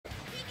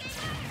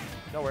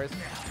no worries.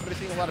 I'm going to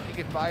see a lot of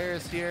peek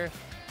fires here.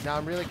 Now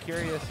I'm really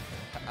curious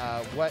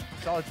what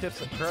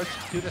SolidTips' approach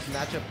to this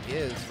matchup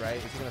is, right?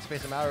 Is he going to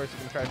space him out, or is he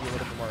going to try to be a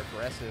little bit more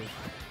aggressive?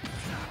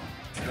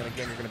 And then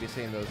again, you're going to be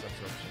seeing those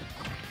absorptions.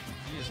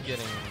 He is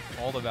getting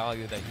all the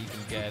value that he can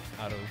get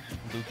out of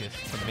Lucas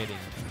committing.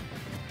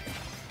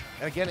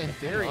 And again, in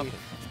theory,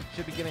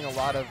 should be getting a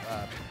lot of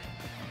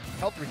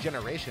health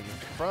regeneration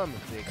from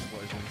the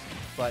explosions,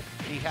 but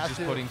he has just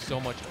to putting so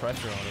much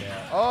pressure on him.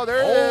 Yeah. Oh,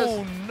 there it is.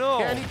 Oh no!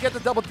 Can he get the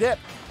double dip?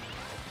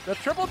 The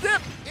triple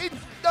dip.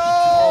 No!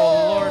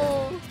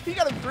 Oh Lord! He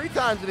got him 3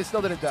 times and he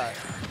still didn't die.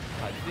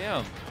 God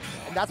damn!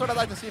 And that's what I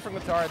like to see from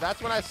Katar.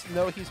 That's when I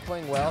know he's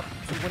playing well.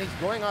 Is when he's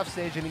going off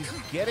stage and he's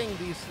getting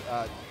these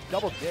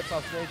double dips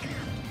off stage.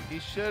 He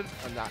should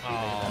not be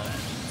that.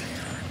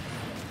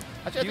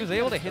 If he was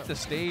able to hit the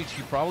stage,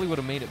 he probably would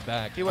have made it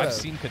back. I've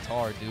seen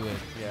Katar do it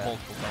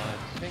multiple times.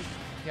 I think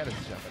he had a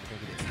jump. I think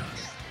he did.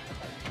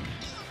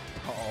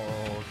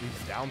 Oh,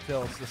 these down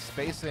tilts, the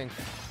spacing.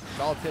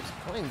 SolidTips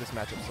playing this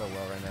matchup so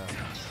well right now.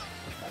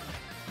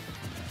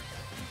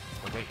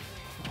 Oh, wait.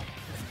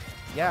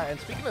 Yeah, and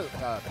speaking of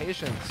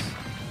patience,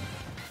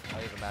 I'll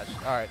leave a match.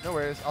 All right, no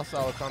worries. I'll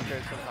solid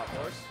commentaries from top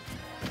course.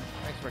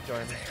 Thanks for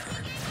joining me.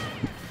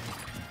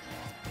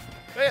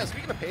 But yeah,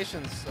 speaking of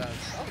patience,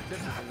 SolidTips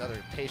is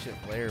another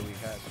patient player we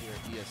have here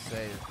at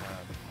ESA.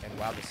 And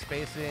wow, the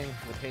spacing,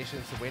 the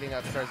patience, the waiting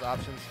out Katar's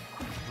options,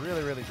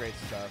 really, really great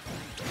stuff.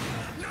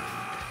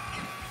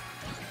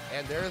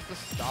 And there's the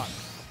stock,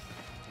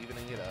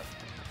 evening it up.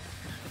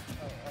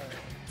 Oh, all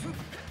right.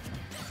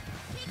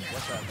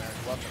 What's up, man?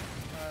 Welcome.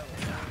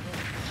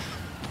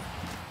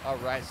 All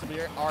right, so we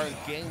are in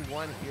game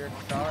 1 here at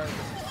Katar. This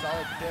is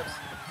SolidTips.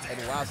 And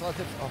wow,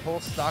 SolidTips a whole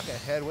stock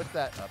ahead with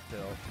that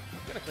uphill.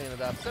 Gonna clean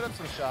it up, set up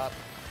some shop,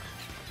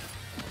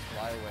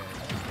 fly away.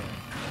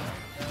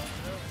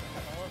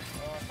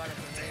 I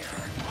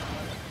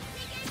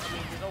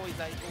mean, there's always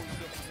like, oh, you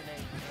get the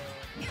grenade.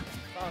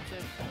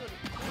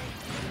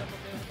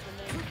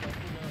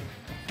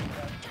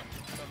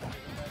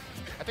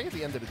 I think at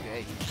the end of the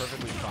day, he's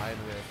perfectly fine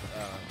with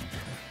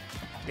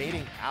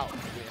baiting out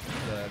with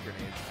the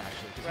grenades,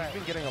 actually. Because he's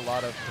been getting a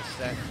lot of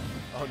percent.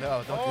 Oh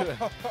no, don't do it.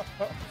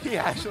 He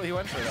actually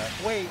went for that.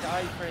 Wait,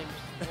 iframes.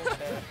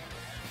 Okay.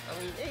 I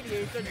mean,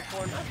 88,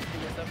 34, not to do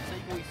yourself, so you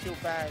can always heal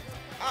back.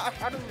 I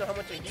don't even know how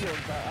much it heals,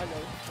 but I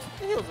know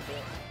it heals a bit.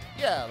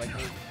 Yeah, like 8,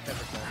 10%,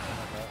 something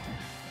like that.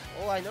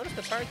 Well, I noticed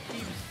the card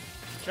keeps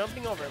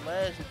jumping over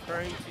ledge and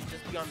trying to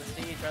just be on the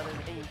stage rather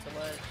than hitting to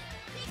ledge.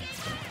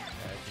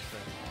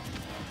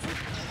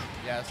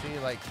 Yeah, see,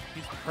 like,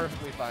 he's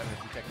perfectly fine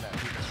with you taking that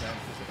 2%,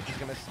 because he's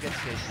going to get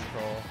stage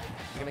control.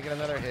 He's going to get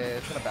another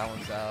hit. It's going to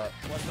balance out.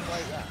 What's it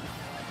like that?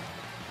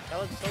 That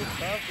looks so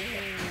tough.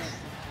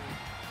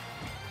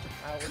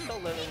 We're still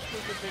living.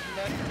 Still good vision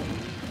back.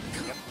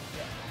 Yep.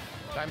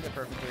 Yeah. Timed it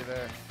perfectly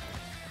there.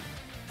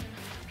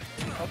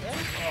 Okay.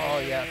 Oh,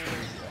 yeah.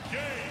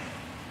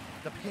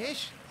 The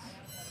patience.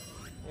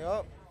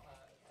 Yep.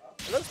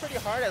 It looks pretty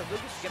hard as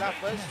Lucas to get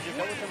off ledge. Your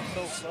double jump is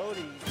so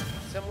floaty.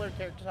 Similar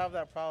characters have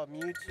that problem.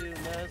 Mewtwo,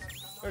 Ness.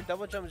 Their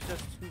double jump is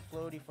just too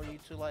floaty for you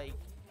to like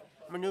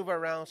maneuver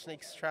around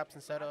Snake's traps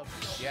and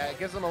setups. Yeah, it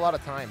gives him a lot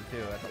of time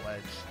too at the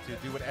ledge to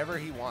do whatever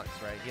he wants,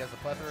 right? He has a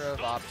plethora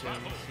of options.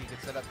 He can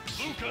set up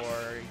before,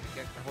 he can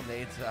get a couple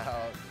nades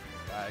out.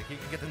 He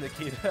can get the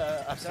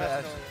Nikita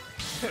upset.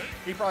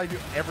 He probably do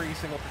every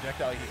single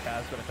projectile he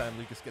has by the time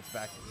Lucas gets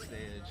back to the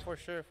stage. For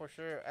sure, for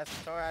sure. As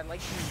Katar, I'd like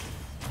to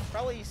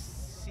probably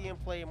see him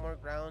play more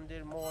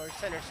grounded, more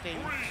center stage,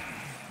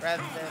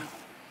 rather than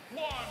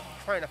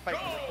trying to fight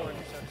for the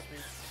corner, so to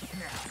speak.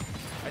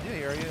 I do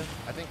hear you.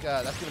 I think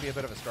that's going to be a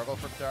bit of a struggle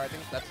for Katar. I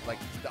think that's like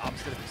the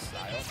opposite of his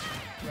style.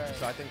 Right.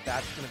 So I think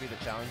that's going to be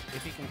the challenge.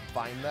 If he can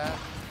find that,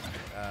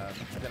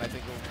 then I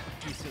think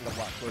we'll be seeing a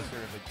lot closer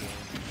of the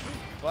game.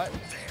 But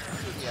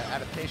yeah,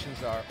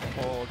 adaptations are,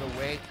 oh, the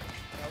wait,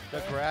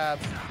 the grab.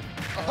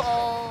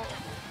 Oh!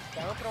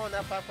 Down throw on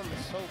that platform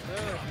is so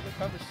good. You can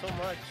cover so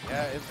much.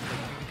 Yeah, it's, like,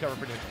 you can cover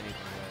pretty much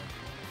anything there.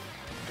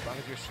 As long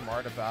as you're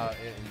smart about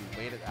it and you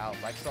wait it out,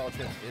 like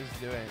SolidTips is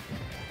doing.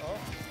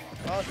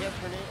 Oh, he has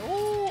grenade.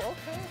 Ooh,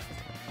 okay.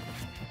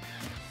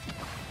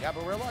 Yeah,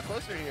 but we're a lot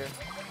closer here.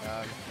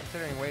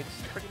 Considering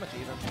weight's pretty much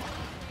even.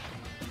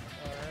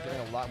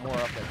 Getting a lot more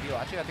off that heal.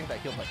 Actually, I think that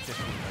healed like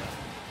 15.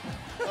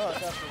 Oh,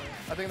 definitely.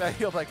 I think that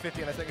healed like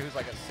 50, and I think it was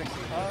like a 60,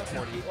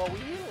 40. Oh, we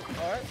heal.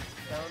 All right.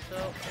 Down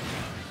tilt.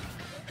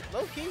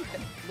 Low key,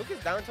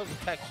 Lucas down tilt's a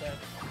tech check.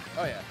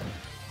 Oh, yeah.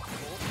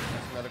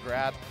 That's another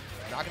grab.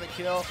 Not going to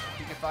kill.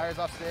 He can fires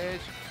off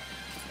stage.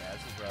 Yeah, this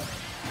is rough.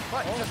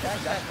 But oh, just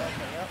that's okay,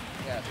 yep.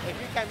 Yeah. If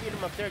you can't meet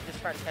him up there, just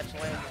try to catch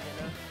landing,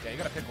 you know? Yeah, you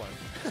got to pick one.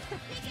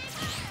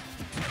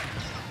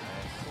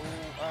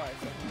 Ooh, all right,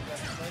 so he's got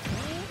the play.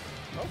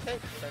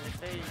 Okay, center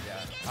stage.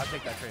 Yeah, I'll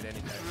take that trade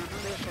anytime.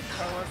 That's what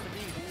Katar wants to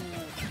be.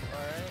 Ooh,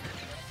 all right.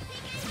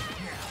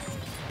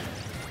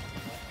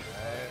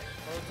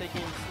 Oh,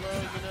 taking it slow,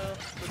 you know.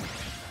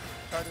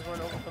 Katar doesn't want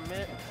to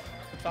overcommit.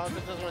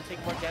 SolidTips doesn't want to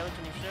take more damage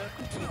than he should.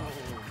 Ooh,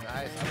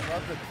 nice. I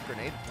love the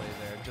grenade play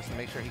there, just to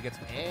make sure he gets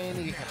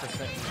any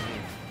percent he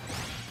needs.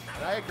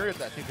 And I agree with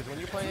that too, because when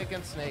you're playing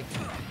against Snake,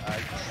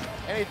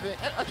 anything,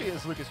 actually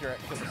as Lucas, you're at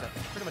kill percent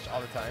pretty much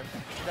all the time.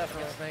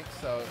 Definitely Snake,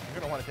 so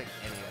you're going to want to take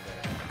any of it.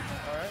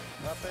 Alright,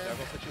 up there.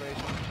 Several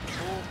situations.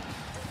 Cool.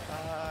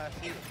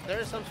 See, there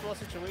are some small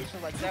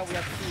situations like that we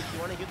have to see if you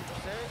want to get the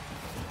percent.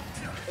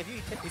 If you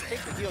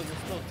take the heal,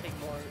 you'll still take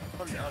more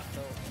from the up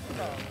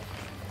though.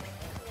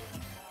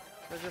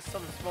 There's just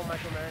some small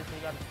micromanagement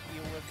you got to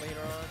deal with later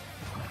on.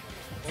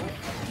 Oh,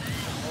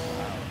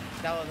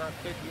 that was not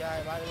good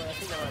DI. By the way, I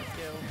think that might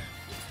kill.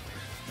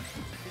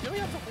 Did you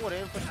really have to hold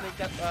in for Snake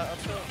that up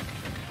tilt?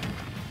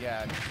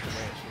 Yeah, just the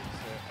way it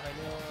shoots it. I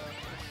know.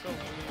 It's so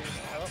weird.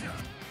 Oh.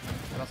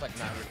 And I was like,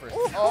 nah, reverse.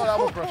 Oh, that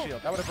would broke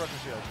shield. That would have broken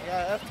shield.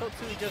 Yeah, F tilt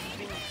 2 just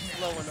being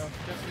slow enough.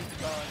 Just needs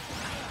to gone.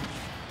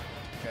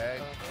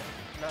 Okay.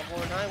 Not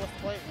going high. What's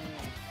the play?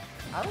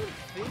 Ooh. I don't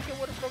think it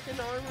would have broken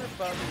the armor,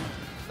 but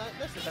not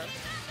this is that.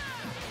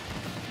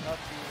 I don't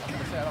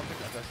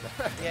think that does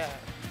that. Yeah.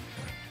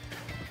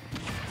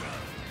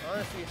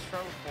 Honestly, a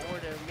strong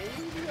forward there.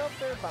 Maybe up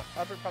there, but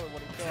upper probably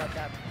wouldn't kill at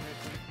that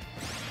position.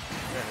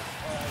 There it is.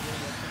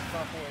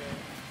 Top forward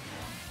there.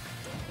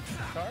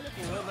 Katar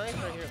looking real nice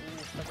right here.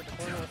 Ooh, stuck at the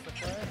corner with the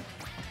flag.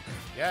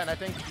 Yeah, and I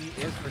think he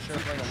is for sure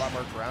playing a lot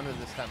more grounded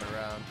this time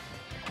around.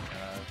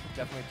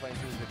 Definitely playing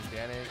to his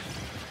advantage.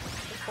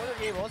 This corner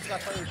game also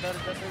got playing better.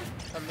 Doesn't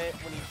commit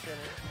when he's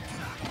shooting.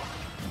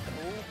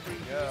 Ooh,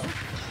 pretty good.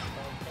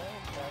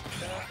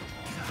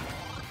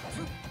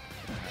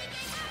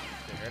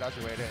 Air dodge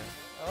your way in.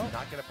 Oh.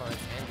 Not get a punish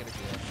and get a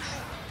kill.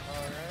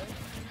 Alright.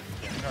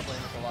 Yeah, Katar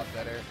playing this a lot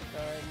better.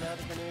 Alright, now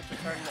the grenades are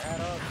starting to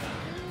add up.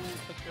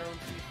 Ooh, took your own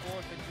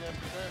C4, 59%.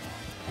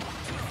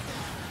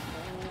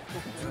 Ooh,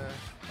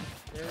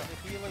 there's the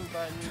healing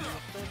button. You're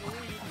still in the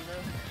lead, you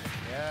know?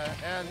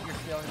 Yeah, and you're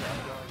scaling the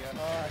up again.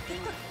 I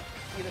think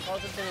either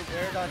Constantine and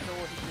air dodge or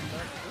what he can do.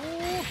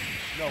 Ooh!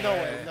 No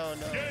way. No.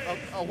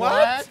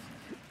 What?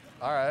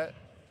 Alright.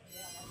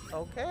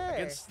 Okay.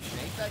 Against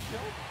Snake that kill?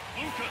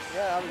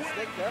 Yeah, I mean,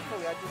 Snake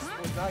definitely. I just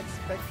was not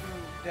expecting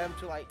them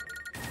to, like,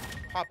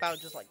 pop out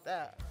just like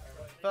that.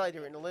 I felt like they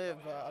were going to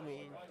live, but, I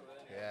mean...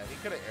 Yeah, he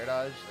could have air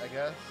dodged, I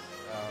guess.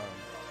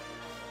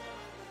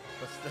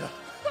 But still.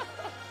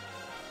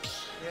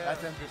 Yeah.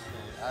 That's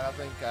interesting. I don't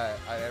think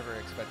I ever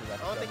expected that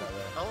to go that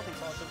way. I don't think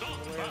SolidTips was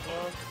aware as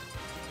well.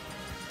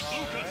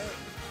 Alright.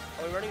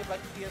 Are we running it back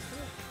to PS2?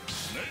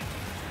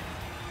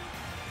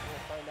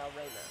 We'll find out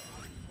right now.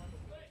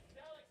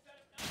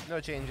 No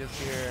changes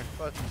here.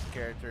 Both these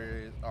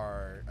characters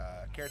are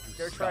characters.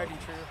 They're tried and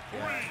true.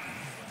 Yeah.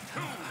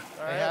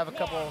 They have a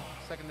couple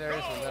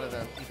secondaries, but none of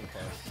them even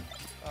close.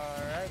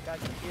 Alright, back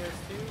to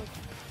PS2.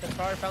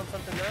 Katar found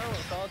something now.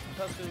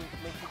 SolidTips has to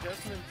make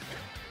adjustments.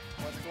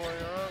 What's going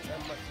on?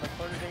 My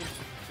corner game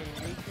getting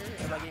weaker.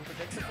 Am I getting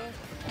predictable?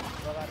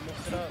 So I gotta mix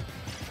it up.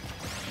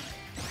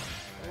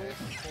 Ooh,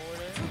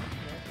 forward in.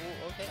 Yeah.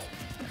 Ooh, okay.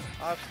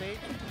 Off stage.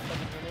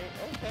 Double grenade.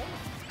 Okay.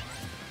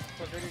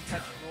 Was ready to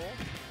catch the roll.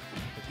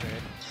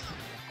 Good.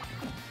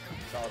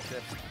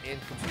 SolidTips in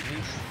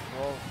complete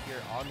control here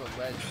on the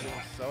ledge,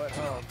 being so at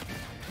home.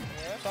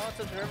 Yeah,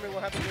 SolidTips remember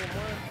what happened in game 1.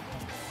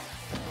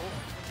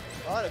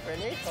 Oh, the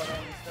grenade caught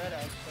on instead,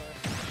 actually.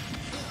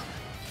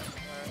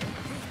 Alright.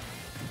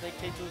 Snake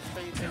K2 is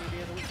straight to the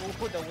other week.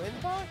 Ooh, the win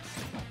box?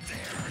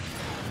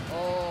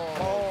 Oh,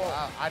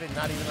 wow. I did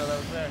not even know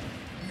that was there.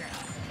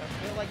 I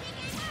feel like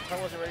I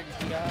wasn't ready to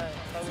DI.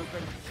 I was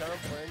ready to jump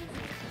or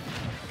anything.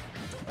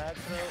 Back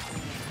throw.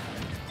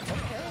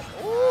 Okay.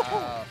 Ooh.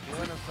 Wow,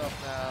 feeling himself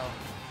now.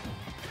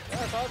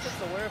 Yeah,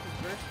 SolidTips aware of his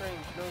burst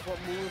range. Knows what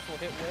moves will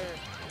hit where.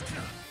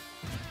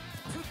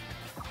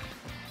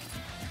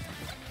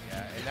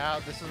 Yeah, and now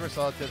this is where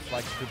SolidTips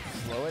likes to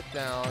slow it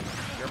down.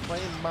 You're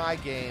playing my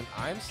game.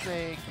 I'm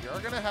Snake. You're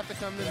going to have to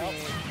come to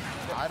me.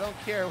 I don't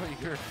care what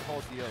your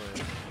whole deal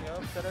is.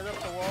 Yep, setting up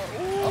the wall.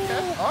 Ooh.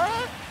 Okay, all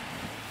right.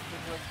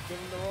 Give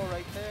him the roll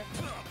right there.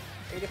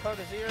 85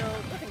 to 0.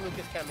 Nothing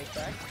Lucas can't make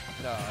back.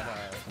 No.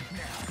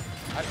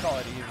 I'd call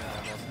it even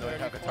almost, knowing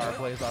how Katar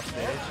plays off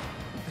stage.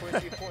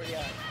 44,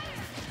 yeah.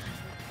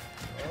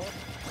 Oh,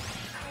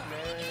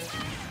 man.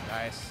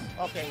 Nice.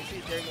 Okay, see,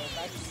 there you go.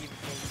 Back to even.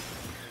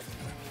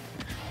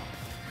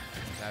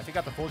 Now, if you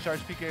got the full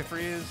charge PK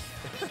freeze.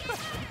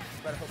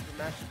 Better hope you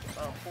match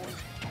point.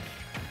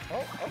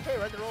 Oh, okay,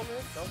 read the roll,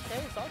 man.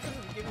 Okay,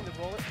 SolidTips is giving the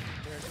roll.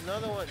 There's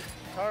another one.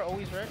 Katar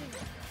always ready.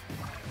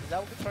 Is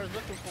that what Katar is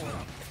looking for?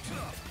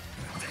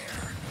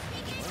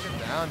 Bring it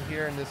down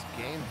here in this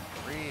game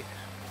 3.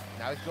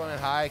 Now he's going in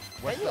high.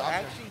 What's Can you the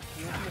option? actually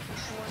heal from the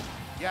 51?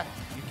 Yeah,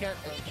 you can't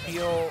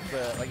heal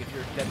the, like if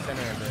you're dead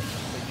center of it,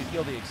 but you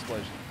heal the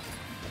explosion.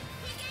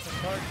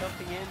 Katar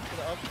jumping into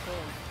the up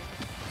close.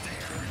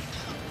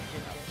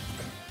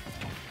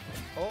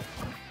 Oh.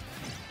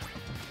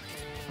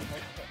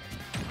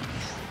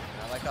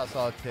 I like how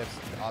SolidTips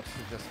opts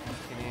to just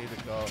continue to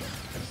go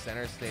to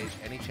center stage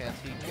any chance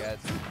he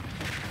gets.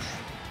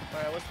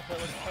 Alright, what's the play?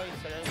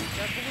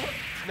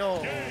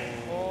 No.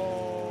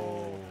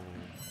 Oh.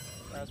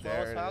 That's what I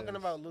was talking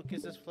about.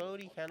 Lucas is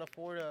floaty. Can't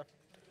afford to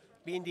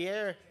be in the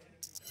air.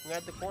 We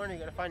got the corner. You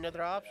gotta find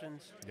other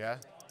options. Yeah,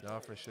 no,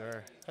 for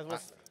sure.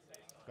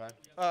 Okay.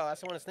 I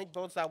said when a snake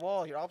builds that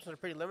wall, your options are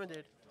pretty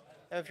limited.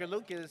 And if you're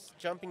Lucas,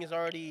 jumping is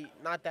already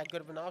not that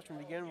good of an option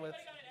to begin with.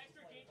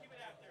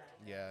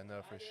 Yeah,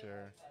 no, for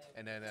sure.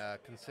 And then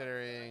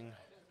considering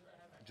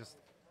just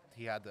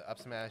he had the up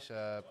smash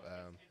up.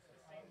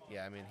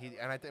 Yeah, I mean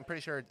I'm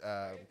pretty sure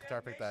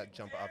Qatar picked that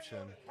jump option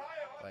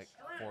like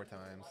 4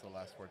 times, the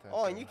last 4 times.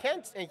 Oh, and you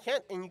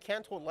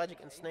can't hold logic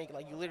and snake,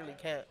 like you literally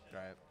can't.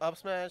 Right. Up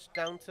smash,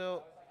 down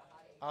tilt,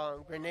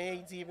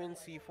 grenades, even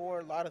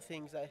C4, a lot of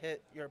things that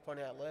hit your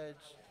opponent at ledge.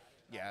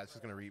 Yeah, it's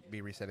just gonna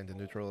be resetting to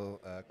neutral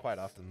quite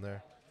often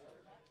there.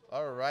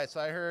 All right, so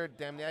I heard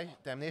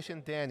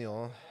Damnation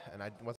Daniel, and I wasn't